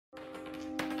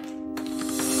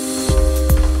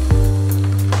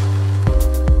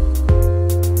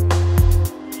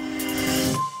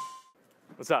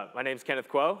What's up? My name's Kenneth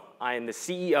Kuo. I am the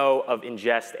CEO of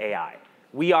Ingest AI.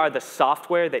 We are the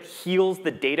software that heals the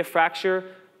data fracture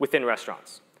within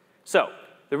restaurants. So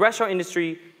the restaurant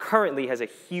industry currently has a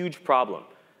huge problem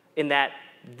in that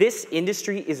this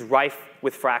industry is rife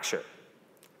with fracture.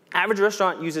 Average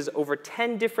restaurant uses over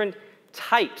 10 different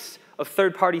types of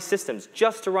third-party systems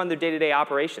just to run their day-to-day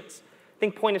operations.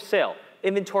 Think point of sale,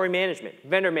 inventory management,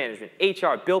 vendor management,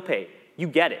 HR, bill pay. You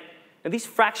get it. Now, these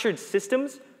fractured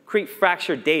systems create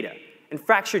fractured data, and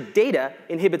fractured data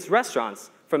inhibits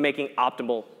restaurants from making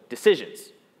optimal decisions.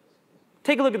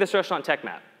 Take a look at this restaurant tech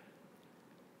map.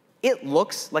 It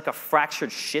looks like a fractured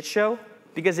shit show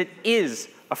because it is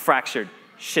a fractured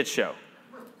shit show.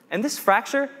 And this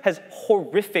fracture has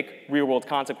horrific real-world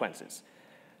consequences.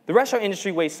 The restaurant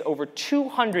industry wastes over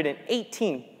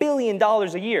 $218 billion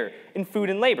a year in food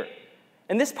and labor.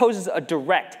 And this poses a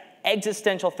direct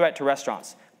existential threat to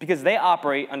restaurants because they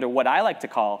operate under what I like to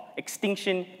call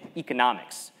extinction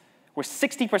economics, where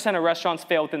 60% of restaurants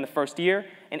fail within the first year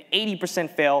and 80%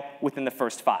 fail within the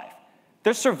first 5.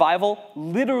 Their survival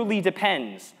literally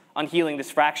depends on healing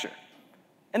this fracture.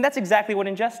 And that's exactly what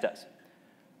Ingest does.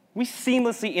 We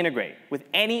seamlessly integrate with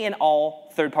any and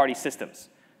all third-party systems.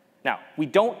 Now, we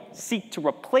don't seek to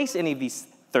replace any of these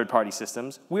third-party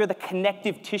systems. We are the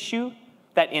connective tissue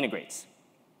that integrates.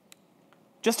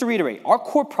 Just to reiterate, our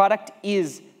core product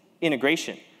is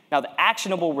integration. Now, the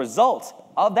actionable result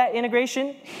of that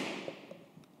integration,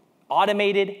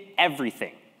 automated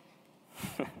everything.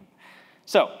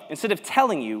 So instead of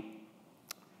telling you,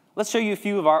 let's show you a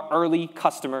few of our early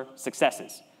customer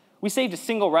successes. We saved a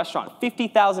single restaurant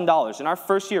 $50,000 in our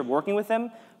first year of working with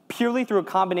them purely through a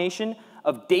combination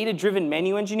of data-driven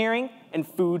menu engineering and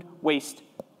food waste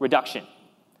reduction.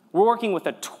 We're working with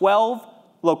a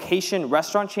 12-location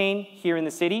restaurant chain here in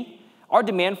the city. Our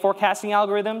demand forecasting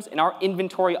algorithms and our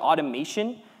inventory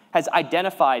automation has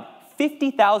identified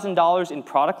 $50,000 in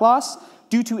product loss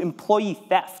due to employee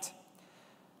theft.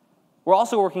 We're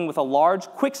also working with a large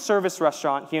quick service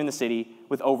restaurant here in the city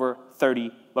with over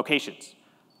 30 locations.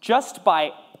 Just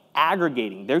by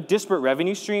aggregating their disparate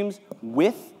revenue streams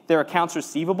with their accounts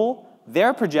receivable,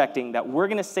 they're projecting that we're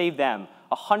going to save them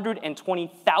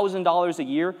 $120,000 a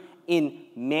year in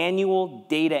manual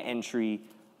data entry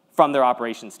from their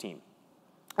operations team.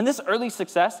 And this early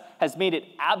success has made it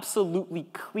absolutely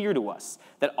clear to us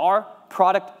that our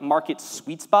product market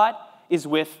sweet spot is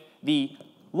with the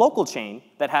local chain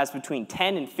that has between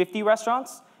 10 and 50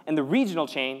 restaurants and the regional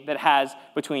chain that has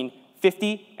between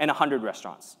 50 and 100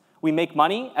 restaurants. We make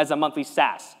money as a monthly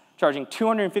SaaS, charging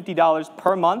 $250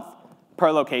 per month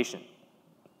per location.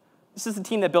 This is the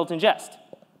team that built Ingest.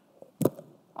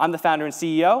 I'm the founder and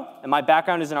CEO, and my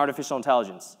background is in artificial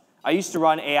intelligence. I used to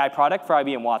run AI product for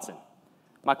IBM Watson.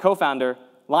 My co-founder,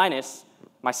 Linus,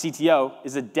 my CTO,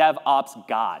 is a DevOps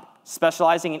god,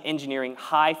 specializing in engineering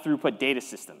high-throughput data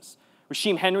systems.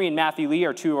 Rashim Henry and Matthew Lee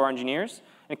are 2 of our engineers,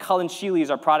 and Cullen Shealy is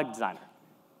our product designer.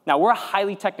 Now, we're a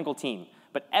highly technical team,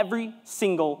 but every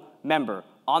single member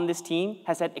on this team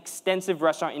has had extensive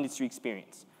restaurant industry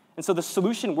experience. And so the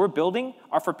solution we're building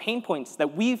are for pain points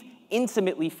that we've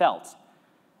intimately felt.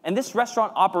 And this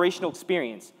restaurant operational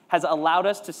experience has allowed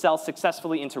us to sell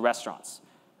successfully into restaurants.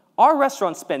 Our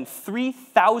restaurants spend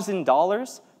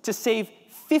 $3,000 to save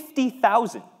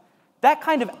 $50,000. That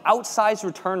kind of outsized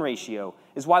return ratio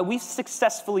is why we've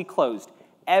successfully closed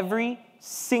every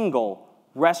single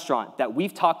restaurant that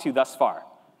we've talked to thus far.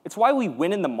 It's why we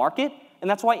win in the market, and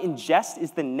that's why Ingest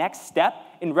is the next step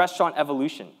in restaurant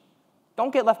evolution.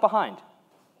 Don't get left behind.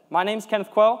 My name's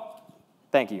Kenneth Kuo.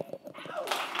 Thank you.